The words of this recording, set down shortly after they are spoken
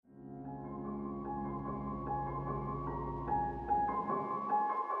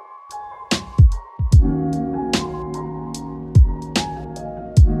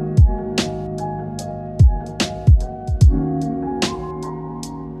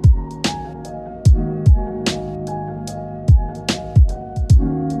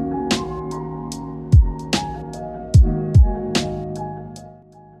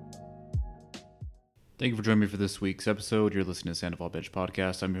Thank you for joining me for this week's episode. You're listening to Sandoval Bench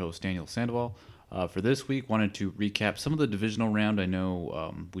Podcast. I'm your host, Daniel Sandoval. For this week, wanted to recap some of the divisional round. I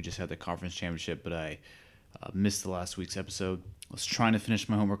know we just had the conference championship, but I missed the last week's episode. I was trying to finish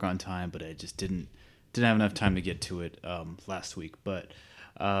my homework on time, but I just didn't have enough time to get to it last week. But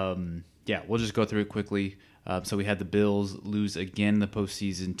yeah, we'll just go through it quickly. So we had the Bills lose again in the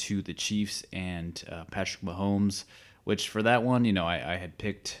postseason to the Chiefs and Patrick Mahomes, which for that one, I had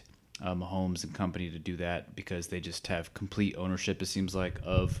picked Mahomes and company to do that because they just have complete ownership, it seems like,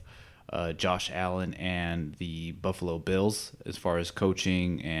 of Josh Allen and the Buffalo Bills as far as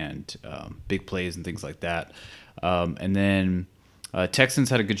coaching and big plays and things like that. And then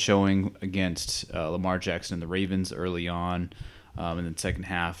Texans had a good showing against Lamar Jackson and the Ravens early on. And then second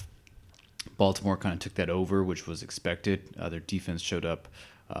half, Baltimore kind of took that over, which was expected. Their defense showed up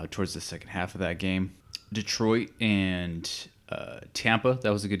towards the second half of that game. Detroit and Tampa, that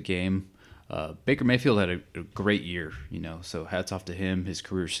was a good game. Baker Mayfield had a great year, so hats off to him. His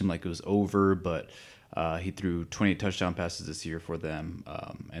career seemed like it was over, but he threw 28 touchdown passes this year for them.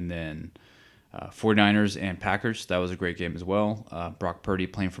 And then 49ers and Packers, that was a great game as well. Brock Purdy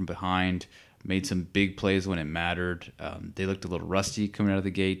playing from behind, made some big plays when it mattered. They looked a little rusty coming out of the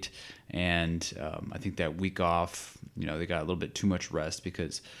gate, and I think that week off, they got a little bit too much rest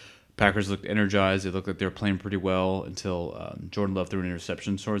because Packers looked energized. They looked like they were playing pretty well until Jordan Love threw an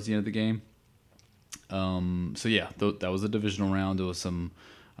interception towards the end of the game. So yeah, that was a divisional round. There was some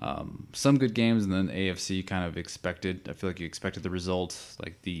good games, and then AFC kind of expected. I feel like you expected the results.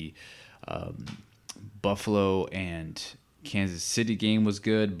 Like the Buffalo and Kansas City game was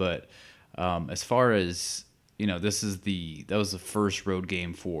good, but as far as that was the first road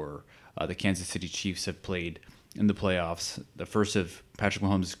game for the Kansas City Chiefs have played in the playoffs, the first of Patrick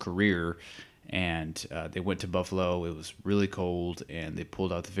Mahomes' career, and they went to Buffalo. It was really cold, and they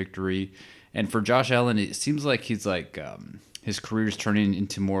pulled out the victory. And for Josh Allen, it seems like he's like his career is turning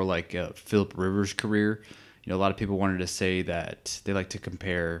into more like Philip Rivers' career. A lot of people wanted to say that they like to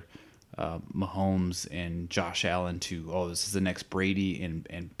compare Mahomes and Josh Allen to, this is the next Brady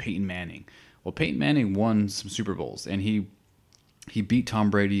and Peyton Manning. Well, Peyton Manning won some Super Bowls, and he beat Tom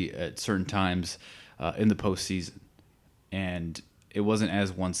Brady at certain times in the postseason, and it wasn't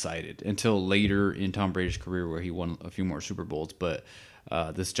as one-sided until later in Tom Brady's career where he won a few more Super Bowls. But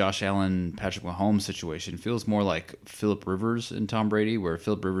this Josh Allen, Patrick Mahomes situation feels more like Philip Rivers and Tom Brady, where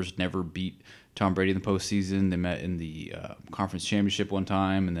Philip Rivers never beat Tom Brady in the postseason. They met in the conference championship one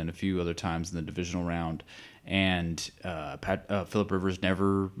time, and then a few other times in the divisional round. And Philip Rivers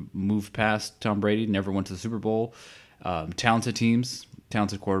never moved past Tom Brady, never went to the Super Bowl. Talented teams,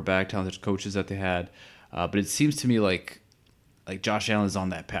 talented quarterback, talented coaches that they had. But it seems to me like Josh Allen is on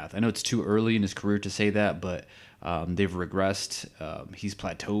that path. I know it's too early in his career to say that, but they've regressed. He's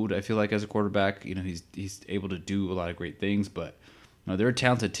plateaued, I feel like, as a quarterback. He's able to do a lot of great things, but they're a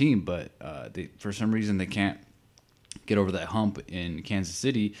talented team, but for some reason they can't get over that hump in Kansas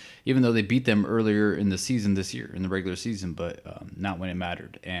City, even though they beat them earlier in the season this year, in the regular season, but not when it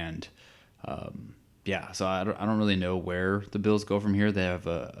mattered. And so I don't really know where the Bills go from here. They have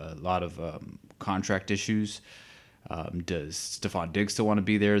a lot of contract issues. Does Stephon Diggs still want to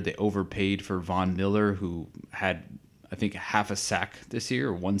be there? They overpaid for Von Miller, who had, I think, half a sack this year,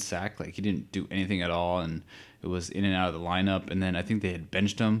 or one sack. Like, he didn't do anything at all, and it was in and out of the lineup. And then I think they had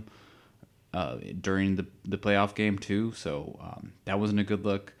benched him during the playoff game too, so that wasn't a good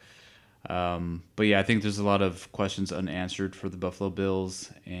look. But yeah, I think there's a lot of questions unanswered for the Buffalo Bills,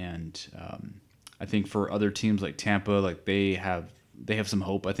 and I think for other teams like Tampa, like they have some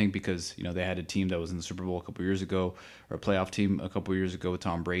hope, I think, because they had a team that was in the Super Bowl a couple years ago, or a playoff team a couple years ago with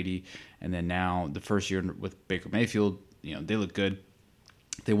Tom Brady, and then now the first year with Baker Mayfield, they look good.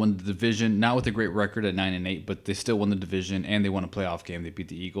 They won the division, not with a great record at 9-8, but they still won the division, and they won a playoff game. They beat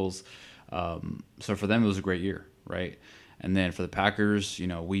the Eagles. So for them, it was a great year, right? And then for the Packers,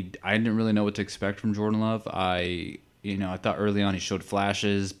 I didn't really know what to expect from Jordan Love. I thought early on he showed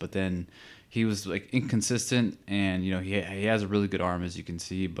flashes, but then he was like inconsistent, and he has a really good arm, as you can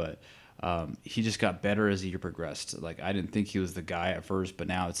see, but he just got better as the year progressed. Like, I didn't think he was the guy at first, but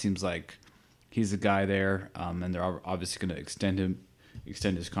now it seems like he's the guy there, and they're obviously going to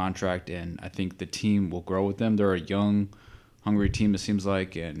extend his contract, and I think the team will grow with them. They're a young, hungry team, it seems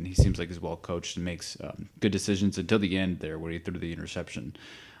like, and he seems like he's well coached and makes good decisions until the end there where he threw the interception.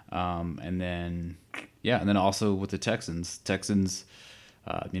 And then also with the Texans,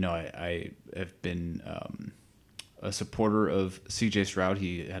 I have been a supporter of C.J. Stroud.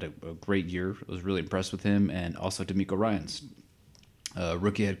 He had a great year. I was really impressed with him, and also DeMeco Ryans,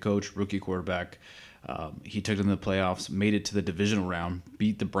 rookie head coach, rookie quarterback. He took them to the playoffs, made it to the divisional round,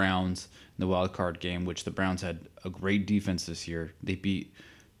 beat the Browns in the wild card game, which the Browns had a great defense this year. They beat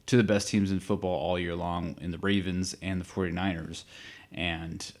two of the best teams in football all year long in the Ravens and the 49ers.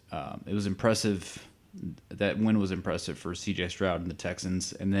 And it was impressive. That win was impressive for C.J. Stroud and the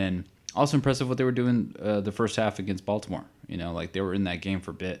Texans. And then also impressive what they were doing the first half against Baltimore. Like they were in that game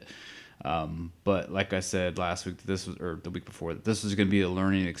for a bit. But like I said last week, or the week before, this was going to be a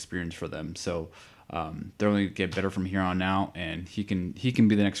learning experience for them. So they're only going to get better from here on out, and he can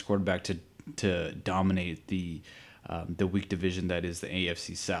be the next quarterback to dominate the weak division that is the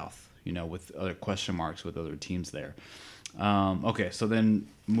AFC South. With other question marks with other teams there. Okay, so then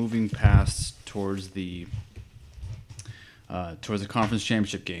moving past towards the conference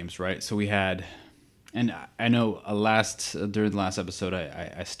championship games, right? So we had, and I know during the last episode,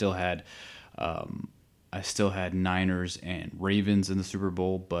 I still had Niners and Ravens in the Super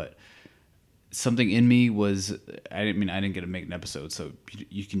Bowl, but something in me was, I didn't get to make an episode, so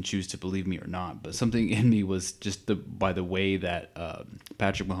you can choose to believe me or not, but something in me was just by the way that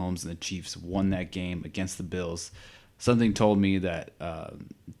Patrick Mahomes and the Chiefs won that game against the Bills. Something told me that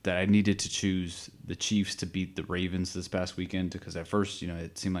I needed to choose the Chiefs to beat the Ravens this past weekend, because at first,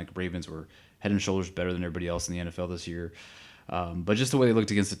 it seemed like Ravens were head and shoulders better than everybody else in the NFL this year. But just the way they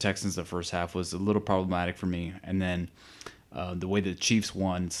looked against the Texans the first half was a little problematic for me. And then the way the Chiefs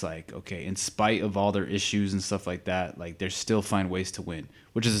won, it's like, okay, in spite of all their issues and stuff like that, like they still find ways to win,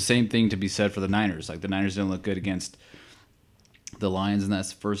 which is the same thing to be said for the Niners. Like the Niners didn't look good against the Lions in that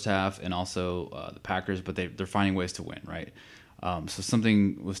first half, and also the Packers, but they're finding ways to win, right? So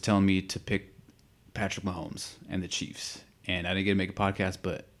something was telling me to pick Patrick Mahomes and the Chiefs, and I didn't get to make a podcast,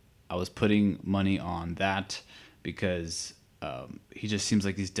 but I was putting money on that because he just seems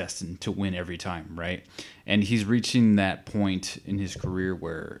like he's destined to win every time, right? And he's reaching that point in his career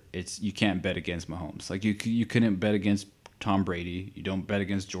where you can't bet against Mahomes. Like you couldn't bet against Tom Brady. You don't bet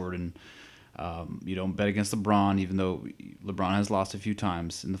against Jordan. You don't bet against LeBron, even though LeBron has lost a few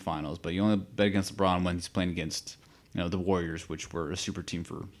times in the finals. But you only bet against LeBron when he's playing against the Warriors, which were a super team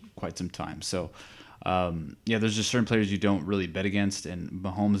for quite some time. So there's just certain players you don't really bet against, and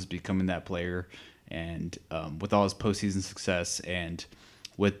Mahomes is becoming that player. And with all his postseason success, and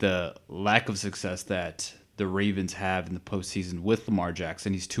with the lack of success that the Ravens have in the postseason with Lamar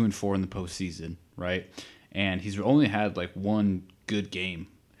Jackson, he's 2-4 in the postseason, right? And he's only had like one good game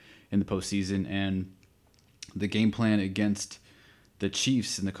in the postseason, and the game plan against the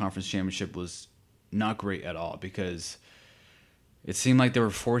Chiefs in the conference championship was not great at all, because it seemed like they were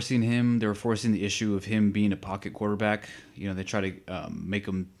forcing the issue of him being a pocket quarterback. They try to make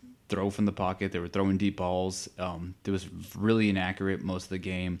him throw from the pocket. They were throwing deep balls. It was really inaccurate most of the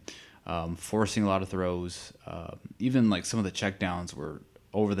game, forcing a lot of throws. Even like some of the checkdowns were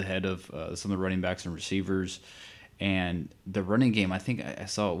over the head of some of the running backs and receivers. And the running game, I think I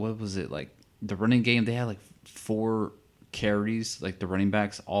saw, what was it, like the running game, they had like 4 carries, like the running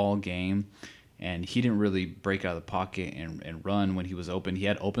backs all game, and he didn't really break out of the pocket and run when he was open. He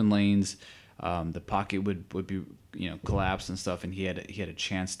had open lanes. The pocket would be collapse and stuff, and he had a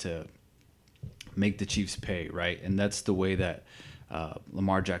chance to make the Chiefs pay, right? And that's the way that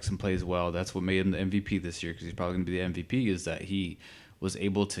Lamar Jackson plays well. That's what made him the MVP this year, because he's probably going to be the MVP, is that he was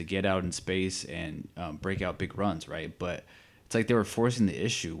able to get out in space and break out big runs, right? But it's like they were forcing the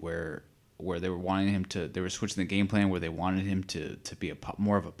issue where they were wanting him to, they were switching the game plan where they wanted him to be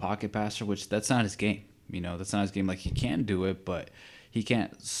more of a pocket passer, which that's not his game. That's not his game. Like, he can do it, but he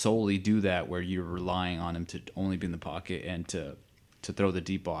can't solely do that where you're relying on him to only be in the pocket and to throw the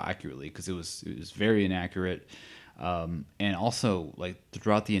deep ball accurately, because it was very inaccurate. And also, like,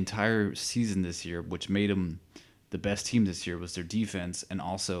 throughout the entire season this year, which made him the best team this year, was their defense and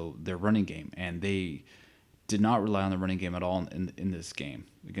also their running game. And they did not rely on the running game at all in this game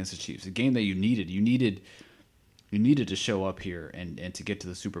against the Chiefs. A game that you needed. You needed to show up here and to get to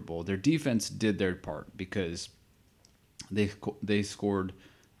the Super Bowl. Their defense did their part, because they scored,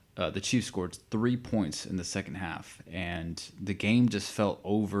 the Chiefs scored 3 points in the second half, and the game just felt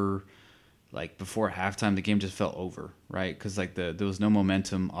over. Like, before halftime, the game just felt over, right? Because like there was no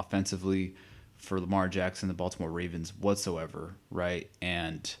momentum offensively for Lamar Jackson, the Baltimore Ravens, whatsoever, right?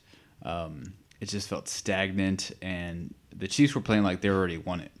 And it just felt stagnant, and the Chiefs were playing like they already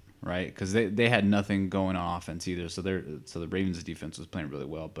won it, right? Because they had nothing going on offense either. So the Ravens' defense was playing really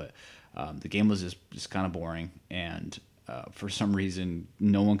well, but the game was just kind of boring, and for some reason,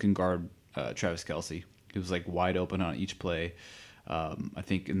 no one can guard Travis Kelce. He was like wide open on each play. I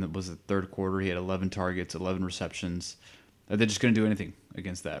think was the third quarter, he had 11 targets, 11 receptions. They're just going to do anything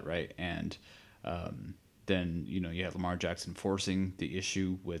against that, right? And then you have Lamar Jackson forcing the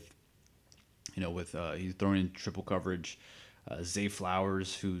issue with with he's throwing in triple coverage. Zay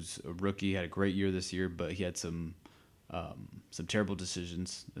Flowers, who's a rookie, had a great year this year, but he had some terrible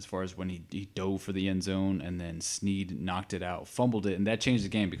decisions as far as when he dove for the end zone and then Snead knocked it out, fumbled it, and that changed the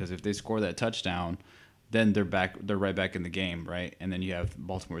game because if they score that touchdown, then they're right back in the game, right? And then you have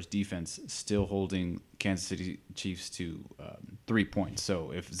Baltimore's defense still holding Kansas City Chiefs to 3 points.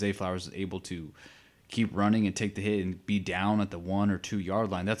 So if Zay Flowers is able to keep running and take the hit and be down at the 1 or 2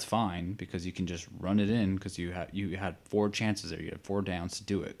 yard line, that's fine because you can just run it in because you had 4 chances there, you had 4 downs to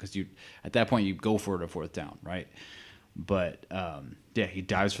do it because you at that point you go for it a 4th down, right? But he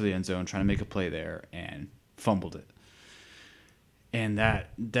dives for the end zone trying to make a play there and fumbled it. And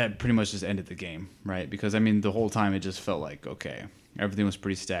that pretty much just ended the game, right? Because, I mean, the whole time it just felt like, okay, everything was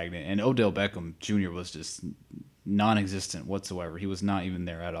pretty stagnant. And Odell Beckham Jr. was just non-existent whatsoever. He was not even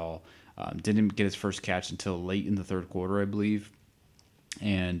there at all. Didn't get his first catch until late in the 3rd quarter, I believe.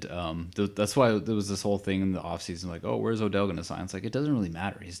 And that's why there was this whole thing in the offseason, like, oh, where's Odell going to sign? It's like, it doesn't really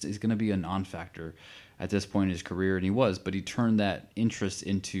matter. He's going to be a non-factor at this point in his career, and he was. But he turned that interest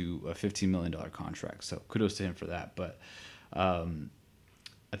into a $15 million contract. So kudos to him for that. But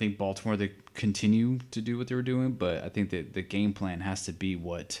I think Baltimore, they continue to do what they were doing, but I think that the game plan has to be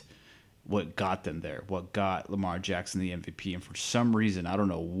what got them there, what got Lamar Jackson the MVP. And for some reason, I don't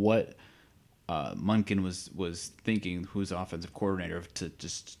know what Munkin was thinking, who's offensive coordinator, to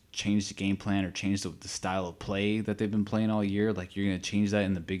just change the game plan or change the style of play that they've been playing all year. Like, you're going to change that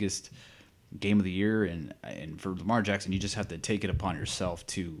in the biggest game of the year. And for Lamar Jackson, you just have to take it upon yourself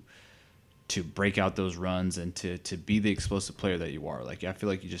to break out those runs and to be the explosive player that you are. Like, I feel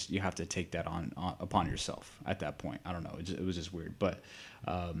like you have to take that on upon yourself at that point. I don't know. It was just weird. But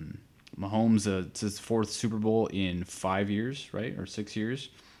Mahomes, it's his 4th Super Bowl in 5 years, right? Or 6 years.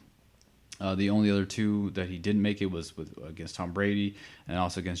 The only other 2 that he didn't make it was against Tom Brady and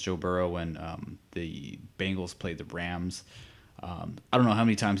also against Joe Burrow when the Bengals played the Rams. I don't know how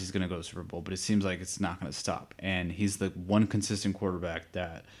many times he's going to go to the Super Bowl, but it seems like it's not going to stop. And he's the one consistent quarterback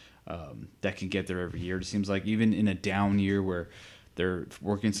that can get there every year. It seems like even in a down year where they're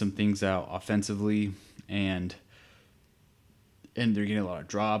working some things out offensively and they're getting a lot of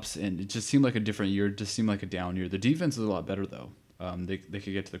drops, and it just seemed like a different year. It just seemed like a down year. The defense is a lot better, though. They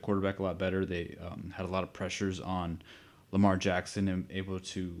could get to the quarterback a lot better. They had a lot of pressures on Lamar Jackson and able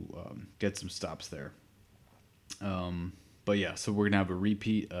to get some stops there. But yeah, so we're going to have a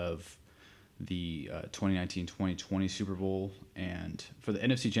repeat of the 2019-2020 Super Bowl. And for the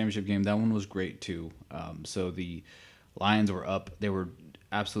NFC Championship game, that one was great too. So the Lions were up. They were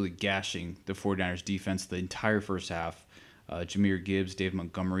absolutely gashing the 49ers defense the entire first half. Jahmyr Gibbs, Dave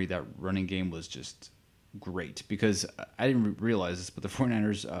Montgomery, that running game was just great because I didn't realize this, but the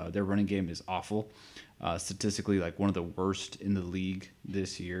 49ers, their running game is awful. Statistically, like one of the worst in the league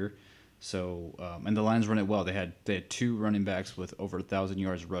this year. So, and the Lions run it well. They had 2 running backs with over 1,000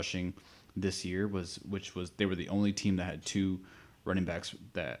 yards rushing this year, they were the only team that had 2 running backs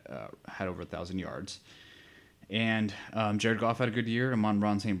that had over 1,000 yards. And Jared Goff had a good year.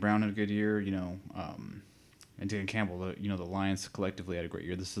 Amon-Ra St. Brown had a good year. And Dan Campbell, the Lions collectively had a great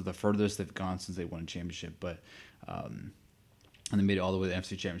year. This is the furthest they've gone since they won a championship, but and they made it all the way to the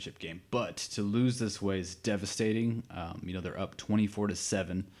NFC Championship game. But to lose this way is devastating. They're up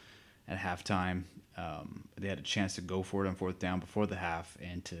 24-7 at halftime. They had a chance to go for it on 4th down before the half,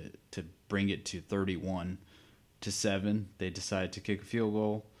 and to bring it to 31-7, they decided to kick a field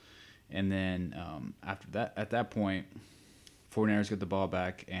goal. And then after that, at that point, 49ers get the ball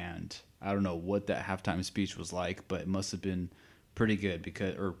back, and I don't know what that halftime speech was like, but it must have been pretty good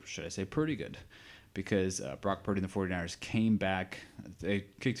because Brock Purdy and the 49ers came back. They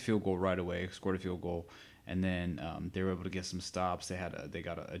kicked a field goal right away, scored a field goal, and then they were able to get some stops. They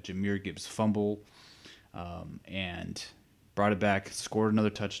got a Jahmyr Gibbs fumble, and brought it back, scored a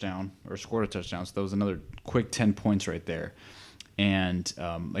touchdown. So that was another quick 10 points right there. And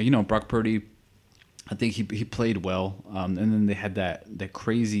Brock Purdy, I think he played well. And then they had that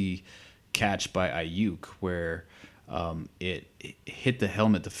crazy catch by Ayuk where it hit the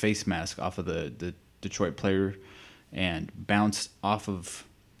helmet, the face mask off of the Detroit player, and bounced off of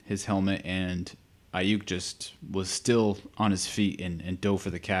his helmet, and Ayuk just was still on his feet and dove for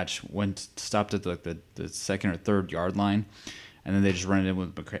the catch, stopped at the 2nd or 3rd yard line, and then they just ran it in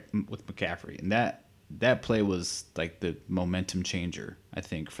with McCaffrey. And that play was like the momentum changer, I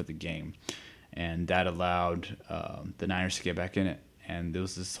think, for the game. And that allowed the Niners to get back in it. And there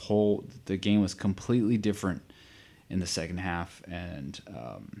was the game was completely different in the second half. And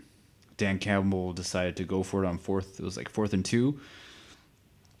Dan Campbell decided to go for it on 4th. It was like 4th and 2.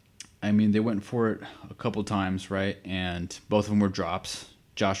 I mean, they went for it a couple times, right? And both of them were drops.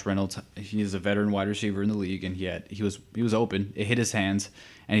 Josh Reynolds, he is a veteran wide receiver in the league, and he was open. It hit his hands,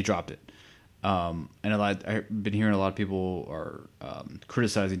 and he dropped it. And I've been hearing a lot of people are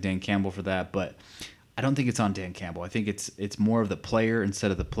criticizing Dan Campbell for that, but I don't think it's on Dan Campbell. I think it's more of the player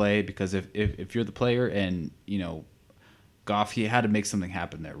instead of the play, because if you're the player and Goff, he had to make something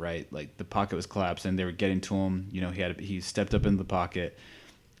happen there, right? Like the pocket was collapsing, they were getting to him. He stepped up into the pocket,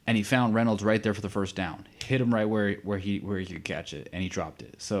 and he found Reynolds right there for the first down. Hit him right where he could catch it, and he dropped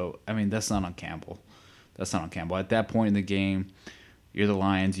it. So I mean, that's not on Campbell. That's not on Campbell. At that point in the game, you're the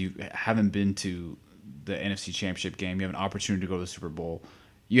Lions. You haven't been to the NFC Championship game. You have an opportunity to go to the Super Bowl.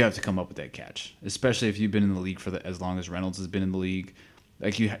 You have to come up with that catch, especially if you've been in the league for as long as Reynolds has been in the league.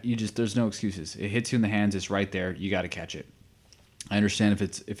 Like you just there's no excuses. It hits you in the hands. It's right there. You got to catch it. I understand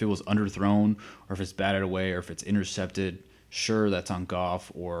if it was underthrown, or if it's batted away, or if it's intercepted. Sure, that's on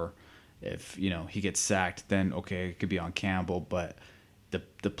Goff. Or if he gets sacked, then okay, it could be on Campbell. But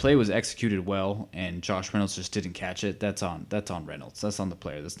the play was executed well, and Josh Reynolds just didn't catch it. That's on Reynolds. That's on the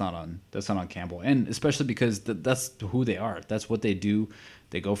player. That's not on Campbell. And especially because that's who they are. That's what they do.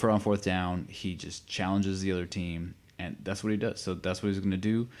 They go for it on fourth down. He just challenges the other team, and that's what he does. So that's what he's going to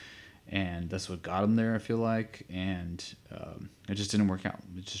do, and that's what got him there, I feel like. And it just didn't work out.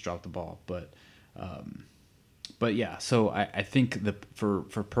 It just dropped the ball. But yeah, so I think for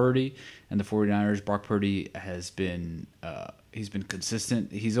Purdy and the 49ers, Brock Purdy has been he's been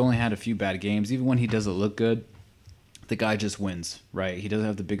consistent. He's only had a few bad games. Even when he doesn't look good, the guy just wins, right? He doesn't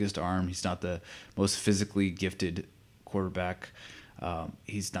have the biggest arm. He's not the most physically gifted quarterback.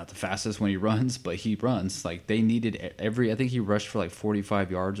 He's not the fastest when he runs, but he runs. Like they needed I think he rushed for like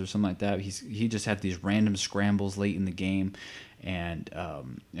 45 yards or something like that. He just had these random scrambles late in the game, and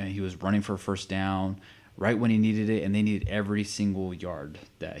he was running for a first down right when he needed it, and they needed every single yard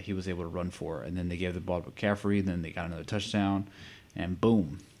that he was able to run for. And then they gave the ball to McCaffrey, and then they got another touchdown, and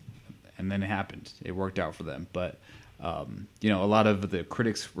boom. And then it happened. It worked out for them. But, a lot of the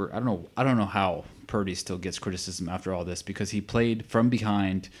critics were, I don't know how Purdy still gets criticism after all this, because he played from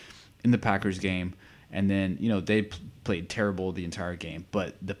behind in the Packers game, and then, they played terrible the entire game.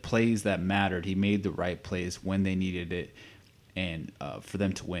 But the plays that mattered, he made the right plays when they needed it, and for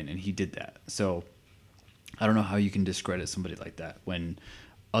them to win, and he did that. So I don't know how you can discredit somebody like that when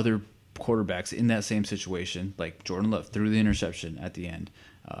other quarterbacks in that same situation, like Jordan Love threw the interception at the end,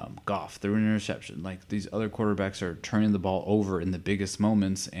 Goff threw an interception. Like these other quarterbacks are turning the ball over in the biggest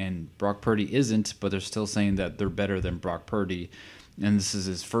moments, and Brock Purdy isn't, but they're still saying that they're better than Brock Purdy. And this is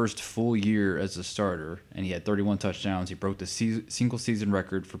his first full year as a starter, and he had 31 touchdowns. He broke the single season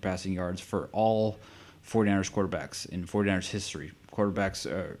record for passing yards for all 49ers quarterbacks in 49ers history. Quarterbacks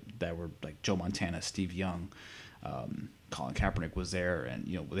that were like Joe Montana, Steve Young, Colin Kaepernick was there, and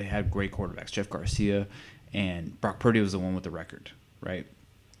they had great quarterbacks, Jeff Garcia, and Brock Purdy was the one with the record, right?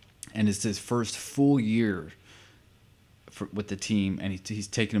 And it's his first full year with the team, and he's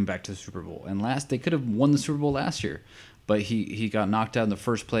taking them back to the Super Bowl. And they could have won the Super Bowl last year, but he got knocked out in the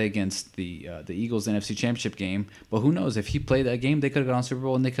first play against the Eagles NFC Championship game. But who knows, if he played that game, they could have gone Super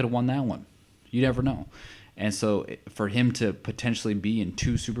Bowl and they could have won that one. You never know. And so for him to potentially be in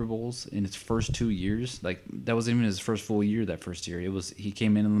 2 Super Bowls in his first 2 years, like that wasn't even his first full year that first year. He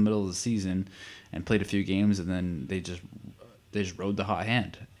came in the middle of the season and played a few games, and then they just rode the hot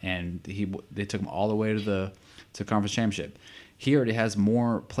hand, and they took him all the way to conference championship. He already has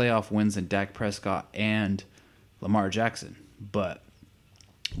more playoff wins than Dak Prescott and Lamar Jackson,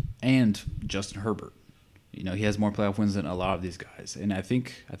 and Justin Herbert. He has more playoff wins than a lot of these guys. And I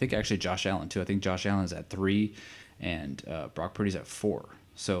think actually Josh Allen too. I think Josh Allen's at 3 and Brock Purdy's at 4.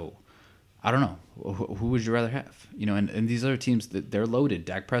 So I don't know. Who would you rather have? And these other teams, they're loaded.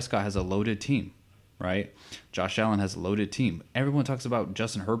 Dak Prescott has a loaded team, right? Josh Allen has a loaded team. Everyone talks about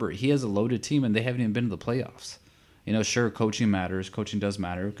Justin Herbert. He has a loaded team, and they haven't even been to the playoffs. Sure, coaching matters. Coaching does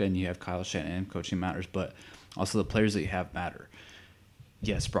matter. And you have Kyle Shanahan. Coaching matters. But also the players that you have matter.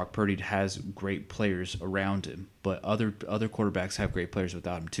 Yes, Brock Purdy has great players around him, but other quarterbacks have great players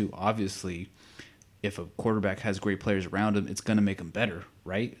without him too. Obviously, if a quarterback has great players around him, it's going to make him better,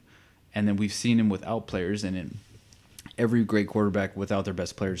 right? And then we've seen him without players, and in every great quarterback without their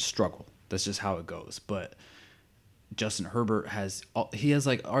best players struggle. That's just how it goes. But Justin Herbert has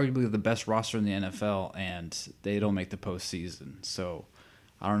like arguably the best roster in the NFL, and they don't make the postseason. So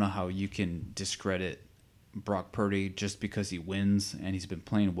I don't know how you can discredit Brock Purdy just because he wins and he's been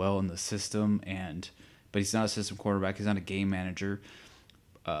playing well in the system, but he's not a system quarterback. He's not a game manager.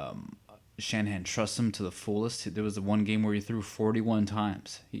 Shanahan trusts him to the fullest. There was the one game where he threw 41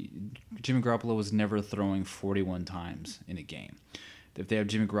 times. Jimmy Garoppolo was never throwing 41 times in a game. If they have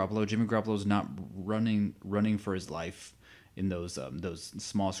Jimmy Garoppolo's not running for his life in those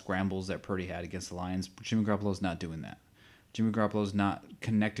small scrambles that Purdy had against the Lions. Jimmy Garoppolo's not doing that. Jimmy Garoppolo's not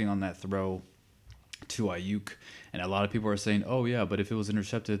connecting on that throw to Ayuk. And a lot of people are saying, oh, yeah, but if it was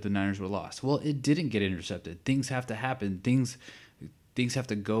intercepted, the Niners would have lost. Well, it didn't get intercepted. Things have to happen. Things have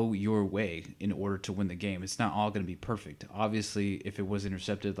to go your way in order to win the game. It's not all going to be perfect. Obviously, if it was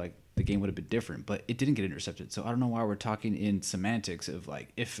intercepted, like, the game would have been different, but it didn't get intercepted. So I don't know why we're talking in semantics of like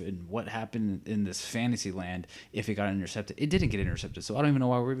if and what happened in this fantasy land if it got intercepted. It didn't get intercepted. So I don't even know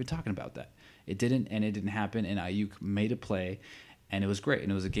why we're even talking about that. It didn't, and it didn't happen, and Ayuk made a play, and it was great,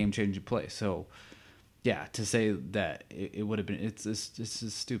 and it was a game-changing play. So yeah, to say that it would have been, it's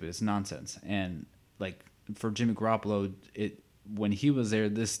just stupid. It's nonsense. And like for Jimmy Garoppolo, when he was there,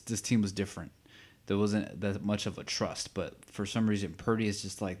 this team was different. There wasn't that much of a trust, but for some reason, Purdy is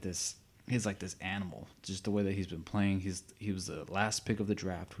just like this. He's like this animal. Just the way that he's been playing. He was the last pick of the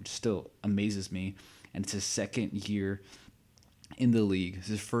draft, which still amazes me. And it's his second year in the league. It's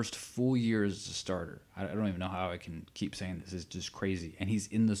his first full year as a starter. I don't even know how I can keep saying this. It's just crazy. And he's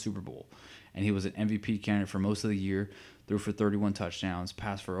in the Super Bowl. And he was an MVP candidate for most of the year. Threw for 31 touchdowns,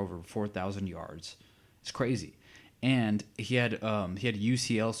 passed for over 4,000 yards. It's crazy. And he had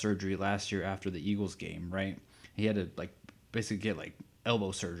UCL surgery last year after the Eagles game, right? He had to like basically get like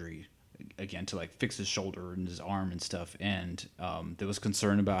elbow surgery again to like fix his shoulder and his arm and stuff. And there was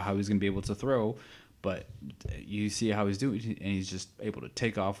concern about how he's going to be able to throw, but you see how he's doing, and he's just able to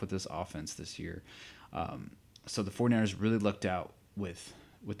take off with this offense this year. So the 49ers really lucked out with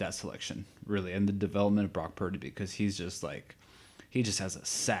that selection, really, and the development of Brock Purdy, because he just has a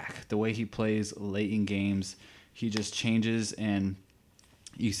sack. The way he plays late in games, he just changes, and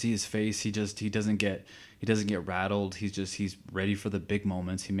you see his face. He doesn't get rattled. He's ready for the big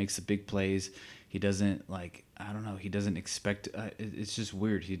moments. He makes the big plays. He doesn't he doesn't expect. It's just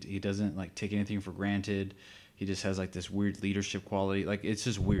weird. He doesn't like take anything for granted. He just has like this weird leadership quality. Like it's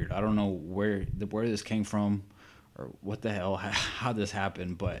just weird. I don't know where this came from, or what the hell, how this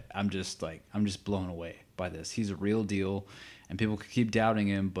happened, but I'm just blown away by this. He's a real deal, and people could keep doubting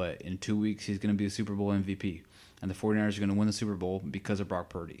him, but in 2 weeks he's going to be a Super Bowl MVP. And the 49ers are going to win the Super Bowl because of Brock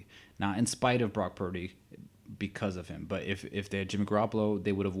Purdy. Not in spite of Brock Purdy, because of him. But if they had Jimmy Garoppolo,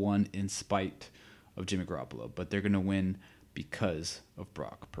 they would have won in spite of Jimmy Garoppolo. But they're going to win because of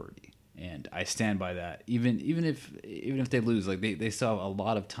Brock Purdy. And I stand by that. Even if they lose, like they still have a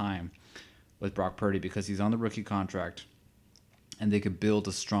lot of time with Brock Purdy because he's on the rookie contract, and they could build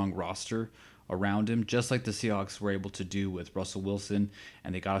a strong roster around him, just like the Seahawks were able to do with Russell Wilson,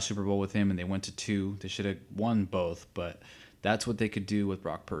 and they got a Super Bowl with him, and they went to 2. They should have won both, but that's what they could do with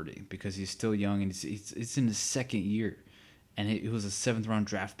Brock Purdy because he's still young, and it's in his second year, and he was a 7th-round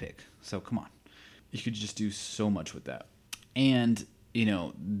draft pick. So come on, you could just do so much with that. And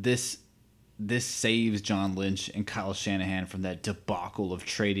this saves John Lynch and Kyle Shanahan from that debacle of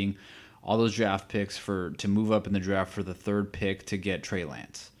trading all those draft picks to move up in the draft for the 3rd pick to get Trey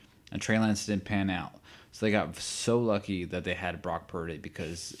Lance. And Trey Lance didn't pan out. So they got so lucky that they had Brock Purdy,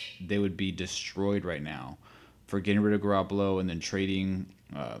 because they would be destroyed right now for getting rid of Garoppolo and then trading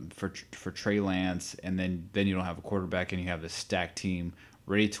for Trey Lance. And then you don't have a quarterback, and you have a stacked team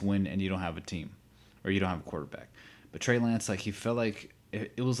ready to win, and you don't have a team, or you don't have a quarterback. But Trey Lance, like, he felt like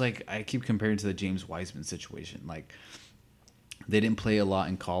it was like, I keep comparing to the James Wiseman situation. Like, they didn't play a lot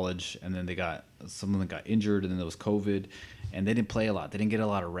in college, and then some of them got injured, and then there was COVID, and they didn't play a lot. They didn't get a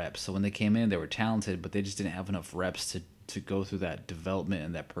lot of reps. So when they came in, they were talented, but they just didn't have enough reps to go through that development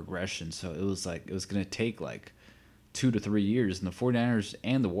and that progression. So it was going to take like 2 to 3 years. And the 49ers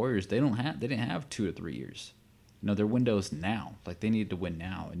and the Warriors, they didn't have 2 to 3 years. Their window's now. Like, they need to win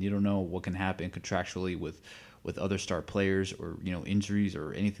now, and you don't know what can happen contractually with other star players, or injuries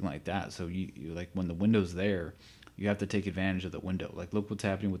or anything like that. So you like, when the window's there, you have to take advantage of the window. Like, look what's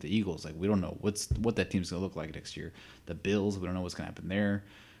happening with the Eagles. Like, we don't know what that team's going to look like next year. The Bills, we don't know what's going to happen there.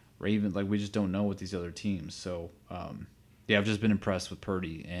 Ravens, like, we just don't know with these other teams. So, yeah, I've just been impressed with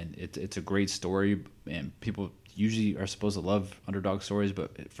Purdy, and it's a great story. And people usually are supposed to love underdog stories,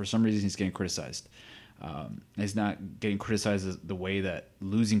 but for some reason he's getting criticized. He's not getting criticized the way that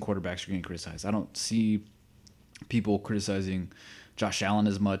losing quarterbacks are getting criticized. I don't see people criticizing Josh Allen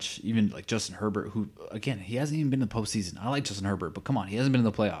as much, even like Justin Herbert, who, again, he hasn't even been in the postseason. I like Justin Herbert, but come on, he hasn't been in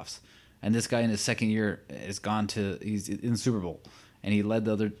the playoffs. And this guy in his second year he's in the Super Bowl. And he led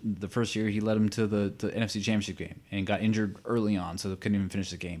the first year, he led him to the NFC Championship game and got injured early on, so they couldn't even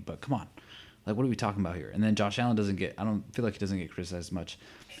finish the game. But come on, like, what are we talking about here? And then Josh Allen I don't feel like he doesn't get criticized much.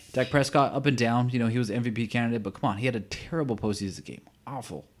 Dak Prescott, up and down, he was an MVP candidate, but come on, he had a terrible postseason game.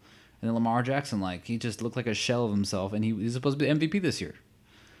 Awful. And then Lamar Jackson, like, he just looked like a shell of himself, and he's supposed to be MVP this year.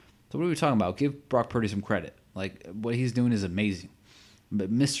 So what are we talking about? Give Brock Purdy some credit. Like, what he's doing is amazing.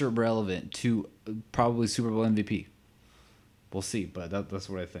 But Mr. Relevant to probably Super Bowl MVP. We'll see, but that's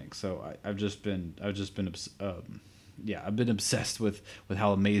what I think. So I've just been I've been obsessed with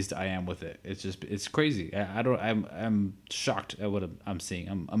how amazed I am with it. It's crazy. I'm shocked at what I'm seeing.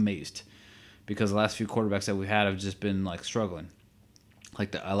 I'm amazed because the last few quarterbacks that we had have just been like struggling.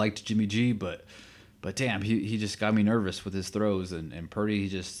 I liked Jimmy G, but damn, he just got me nervous with his throws, and Purdy, he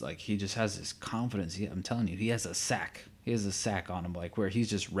just has this confidence. I'm telling you, he has a sack. He has a sack on him, like where he's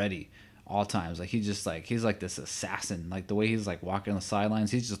just ready all times. Like he's like this assassin. Like the way he's like walking on the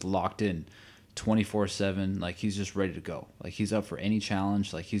sidelines, he's just locked in 24/7. Like he's just ready to go. Like he's up for any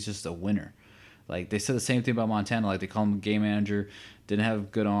challenge. Like he's just a winner. Like they said the same thing about Montana. Like they call him a game manager, didn't have a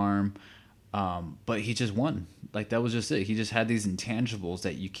good arm, but he just won. Like that was just it. He just had these intangibles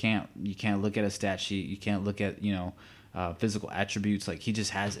that you can't look at a stat sheet. You can't look at physical attributes. Like he just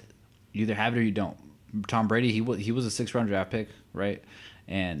has it. You either have it or you don't. Tom Brady, he was a 6th-round draft pick, right?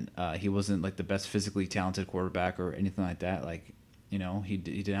 And he wasn't like the best physically talented quarterback or anything like that. Like, he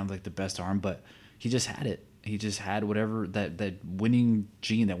didn't have like the best arm, but he just had it. He just had whatever that winning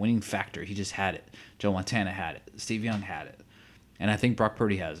gene, that winning factor. He just had it. Joe Montana had it. Steve Young had it, and I think Brock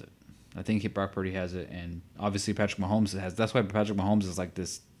Purdy has it. Brock Purdy has it, and obviously Patrick Mahomes has. That's why Patrick Mahomes is like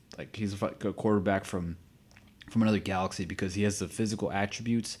this. Like he's a quarterback from another galaxy because he has the physical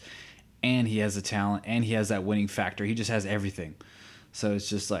attributes, and he has the talent, and he has that winning factor. He just has everything. So it's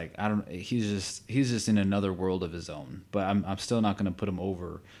just like he's just in another world of his own. But I'm still not going to put him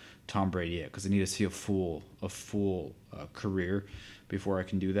over Tom Brady yet because I need to see a full career before I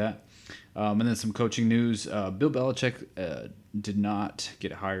can do that. And then some coaching news. Bill Belichick did not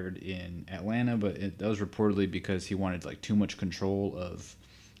get hired in Atlanta, but that was reportedly because he wanted like too much control of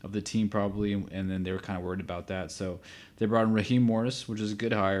the team probably, and then they were kind of worried about that. So they brought in Raheem Morris, which is a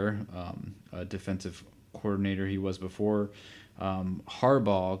good hire, a defensive coordinator he was before.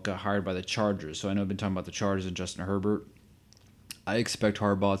 Harbaugh got hired by the Chargers. So I know I've been talking about the Chargers and Justin Herbert. I expect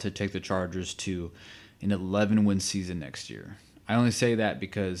Harbaugh to take the Chargers to an 11-win season next year. I only say that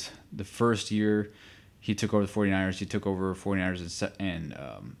because the first year he took over the 49ers, and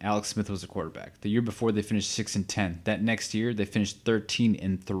Alex Smith was the quarterback. The year before they finished 6-10. That next year they finished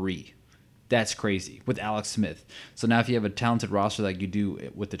 13-3. That's crazy with Alex Smith. So now if you have a talented roster like you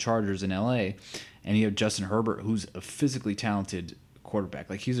do with the Chargers in LA, and you have Justin Herbert, who's a physically talented quarterback,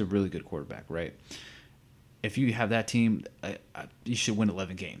 like he's a really good quarterback, right? If you have that team, you should win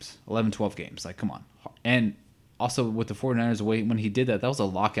 11 games, 11, 12 games. Like, come on. And also with the 49ers, when he did that was a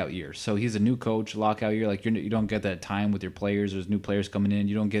lockout year. So he's a new coach, lockout year. Like you don't get that time with your players. There's new players coming in.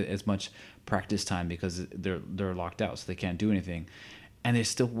 You don't get as much practice time because they're locked out, so they can't do anything. And they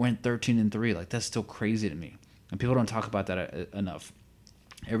still went 13-3. Like that's still crazy to me. And people don't talk about that enough.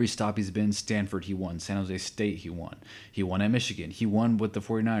 Every stop he's been, Stanford he won, San Jose State he won. He won at Michigan. He won with the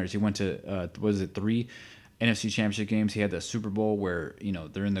 49ers. He went to 3 NFC Championship games. He had the Super Bowl where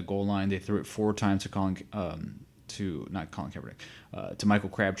they're in the goal line. They threw it 4 times to Michael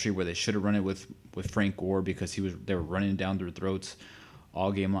Crabtree, where they should have run it with Frank Gore because they were running down their throats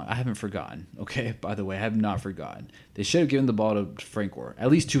all game long. I haven't forgotten. Okay, by the way, I have not forgotten. They should have given the ball to Frank Gore at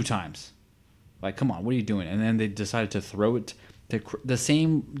least 2 times. Like, come on, what are you doing? And then they decided to throw it to the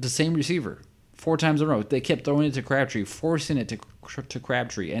same receiver 4 times in a row. They kept throwing it to Crabtree, forcing it to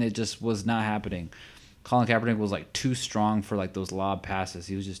Crabtree, and it just was not happening. Colin Kaepernick was like too strong for like those lob passes.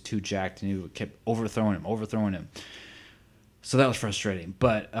 He was just too jacked, and he kept overthrowing him. So that was frustrating.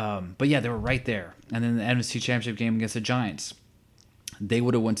 But yeah, they were right there. And then the NFC Championship game against the Giants, they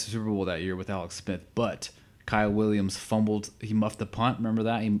would have went to the Super Bowl that year with Alex Smith, but Kyle Williams fumbled. He muffed the punt. Remember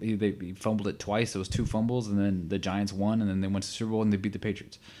that? He fumbled it twice. It was 2 fumbles, and then the Giants won, and then they went to the Super Bowl, and they beat the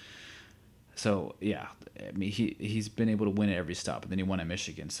Patriots. So, yeah, I mean, he's been able to win at every stop, and then he won at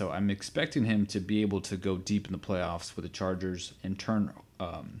Michigan. So I'm expecting him to be able to go deep in the playoffs with the Chargers and turn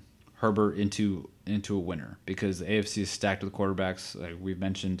Herbert into a winner because the AFC is stacked with quarterbacks. Like we've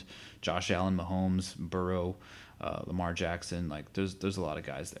mentioned, Josh Allen, Mahomes, Burrow, Lamar Jackson. Like there's a lot of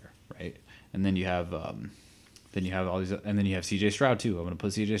guys there, right? And then you have all these, and then you have C.J. Stroud too. I'm going to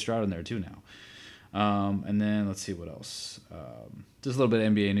put C.J. Stroud in there too now. And then let's see what else. Just a little bit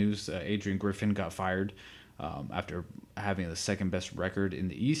of NBA news. Adrian Griffin got fired after having the second best record in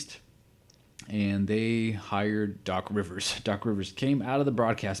the East, and they hired Doc Rivers. Doc Rivers came out of the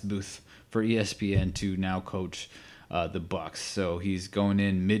broadcast booth for ESPN to now coach the Bucks. So he's going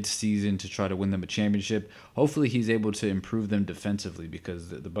in mid-season to try to win them a championship. Hopefully, he's able to improve them defensively because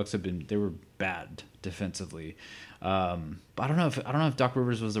the Bucks they were bad defensively. But I don't know if Doc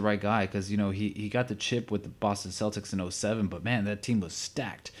Rivers was the right guy because he got the chip with the Boston Celtics in '07, but man, that team was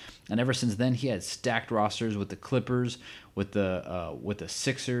stacked. And ever since then, he had stacked rosters with the Clippers, with the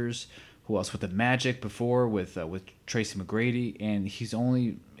Sixers. Who else? With the Magic before, with Tracy McGrady, and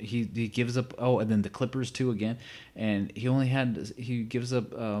he gives up. Oh, and then the Clippers too again, and he gives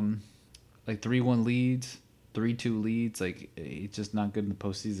up like 3-1 leads, 3-2 leads. Like he's just not good in the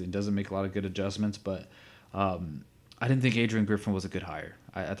postseason. Doesn't make a lot of good adjustments, but I didn't think Adrian Griffin was a good hire.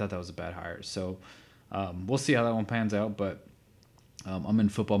 I thought that was a bad hire. So we'll see how that one pans out. But I'm in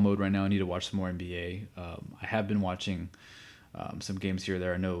football mode right now. I need to watch some more NBA. I have been watching some games here or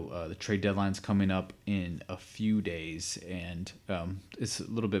there. I know the trade deadline's coming up in a few days, and it's a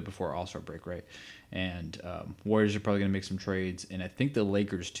little bit before All-Star break, right? And Warriors are probably going to make some trades, and I think the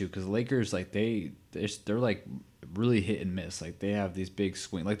Lakers too, because the Lakers, like they're like really hit and miss. Like they have these big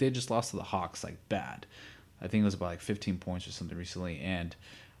swing. Like they just lost to the Hawks, like bad. I think it was about like 15 points or something recently,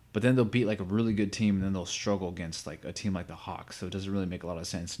 but then they'll beat like a really good team, and then they'll struggle against like a team like the Hawks. So it doesn't really make a lot of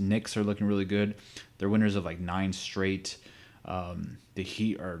sense. Knicks are looking really good. They're winners of like 9 straight. The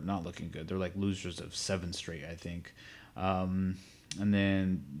Heat are not looking good. They're like losers of 7 straight, I think. And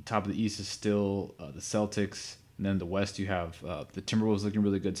then top of the East is still the Celtics. And then the West, you have the Timberwolves looking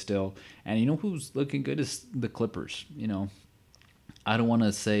really good still. And you know who's looking good is the Clippers. I don't want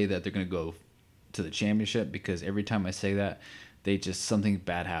to say that they're going to go to the championship because every time I say that, something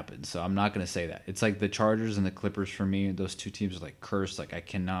bad happens. So I'm not going to say that. It's like the Chargers and the Clippers for me. Those two teams are like cursed. Like I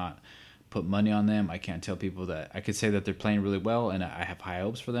cannot put money on them. I can't tell people that. I could say that they're playing really well and I have high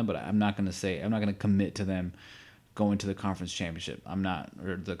hopes for them, but I'm not going to commit to them going to the conference championship.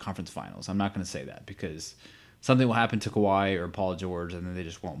 Or the conference finals. I'm not going to say that because something will happen to Kawhi or Paul George and then they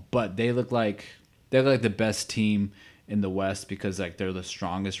just won't. But they look like the best team in the West because like they're the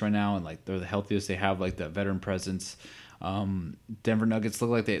strongest right now and like they're the healthiest. They have like the veteran presence. Denver Nuggets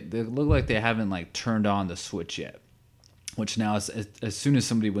look like they haven't like turned on the switch yet. Which now, as soon as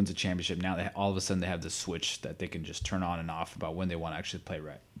somebody wins a championship, now all of a sudden they have this switch that they can just turn on and off about when they want to actually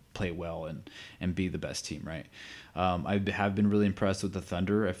play well and be the best team, right? I have been really impressed with the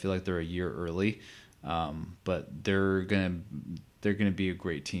Thunder. I feel like they're a year early, but they're gonna be a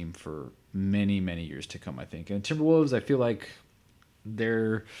great team for many years to come, I think. And Timberwolves, I feel like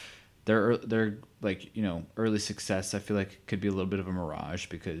they're like early success. I feel like could be a little bit of a mirage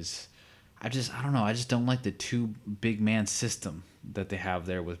because. I don't know. I just don't like the 2 big man system that they have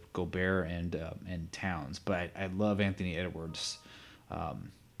there with Gobert and Towns. But I love Anthony Edwards.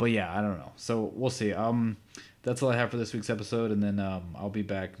 But yeah, I don't know. So we'll see. That's all I have for this week's episode, and then I'll be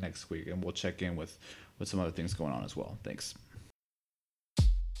back next week and we'll check in with some other things going on as well. Thanks.